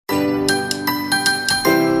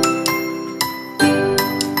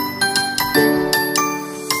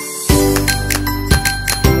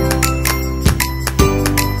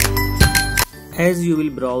As you will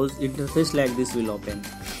browse, interface like this will open.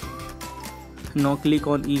 Now click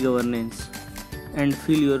on e-governance and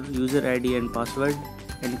fill your user ID and password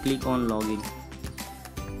and click on login.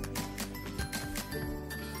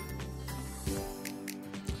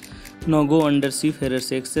 Now go under Seafarer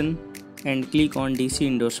section and click on DC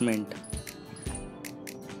endorsement.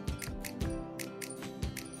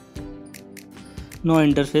 Now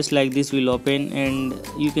interface like this will open and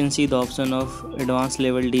you can see the option of advanced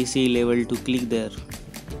level DC level to click there.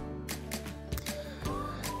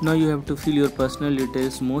 Now you have to fill your personal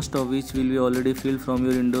details, most of which will be already filled from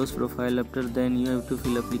your Windows profile. After then you have to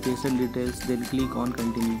fill application details, then click on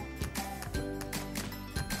continue.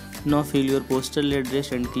 Now fill your postal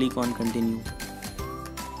address and click on continue.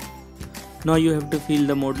 Now you have to fill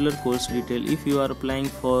the modular course detail. If you are applying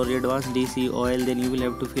for advanced DC oil, then you will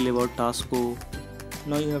have to fill about TASCO.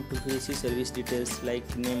 Now you have to fill sea service details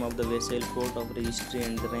like name of the vessel, port of registry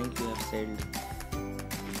and the rank you have sailed.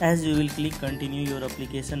 As you will click continue, your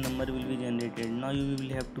application number will be generated. Now you will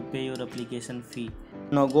have to pay your application fee.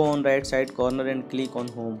 Now go on right side corner and click on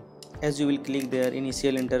home. As you will click there,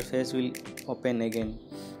 initial interface will open again.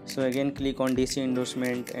 So again click on DC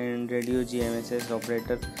endorsement and radio GMSS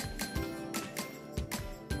operator.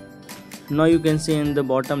 Now you can see in the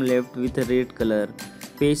bottom left with a red color,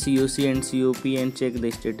 pay COC and COP and check the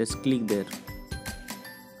status. Click there.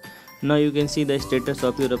 Now you can see the status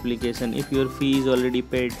of your application. If your fee is already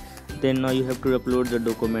paid, then now you have to upload the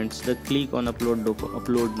documents. Click on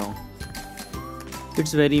upload now.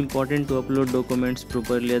 It's very important to upload documents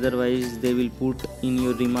properly, otherwise they will put in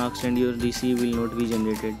your remarks and your DC will not be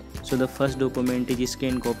generated. So the first document is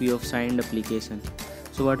scan copy of signed application.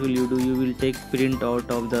 So what will you do? You will take print out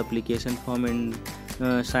of the application form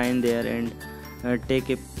and sign there and take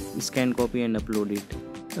a scan copy and upload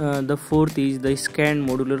it. The fourth is the scanned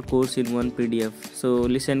modular course in one PDF. So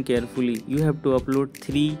listen carefully. You have to upload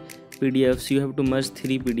 3 PDFs. You have to merge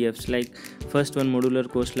 3 PDFs. Like first one modular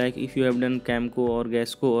course, like if you have done Camco or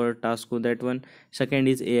Gasco or TASCO, that one. Second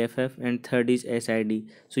is AFF and third is SID.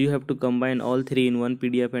 So you have to combine all 3 in one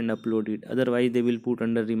PDF and upload it. Otherwise they will put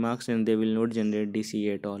under remarks and they will not generate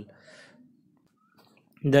DC at all.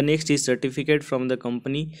 The next is certificate from the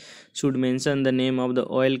company, should mention the name of the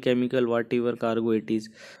oil, chemical, whatever cargo it is.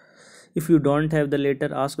 If you don't have the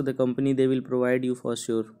letter, ask the company, they will provide you for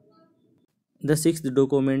sure. The sixth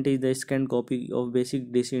document is the scanned copy of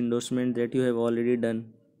basic DC endorsement that you have already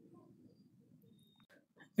done.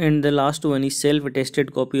 And the last one is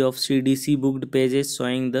self-attested copy of CDC booked pages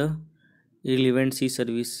showing the relevant sea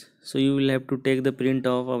service. So you will have to take the print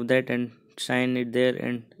off of that and sign it there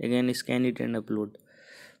and again scan it and upload.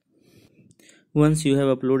 Once you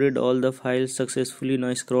have uploaded all the files successfully,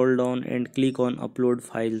 now scroll down and click on upload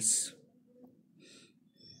files.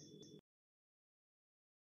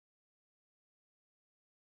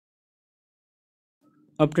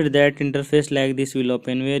 After that, interface like this will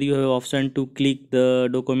open where you have option to click the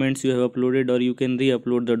documents you have uploaded or you can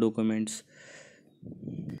re-upload the documents.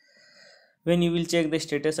 When you will check the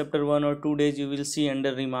status after 1 or 2 days, you will see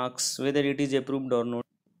under remarks whether it is approved or not.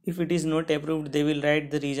 If it is not approved, they will write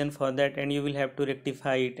the reason for that and you will have to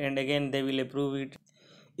rectify it and again they will approve it.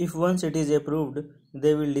 If once it is approved,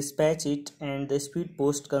 they will dispatch it and the speed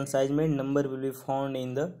post consignment number will be found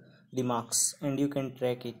in the remarks and you can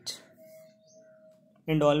track it.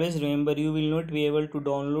 And always remember, you will not be able to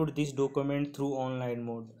download this document through online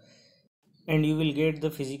mode. And you will get the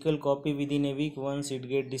physical copy within a week once it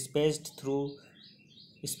gets dispatched through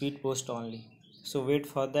speed post only. So wait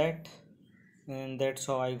for that. And that's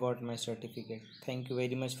how I got my certificate. Thank you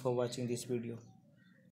very much for watching this video.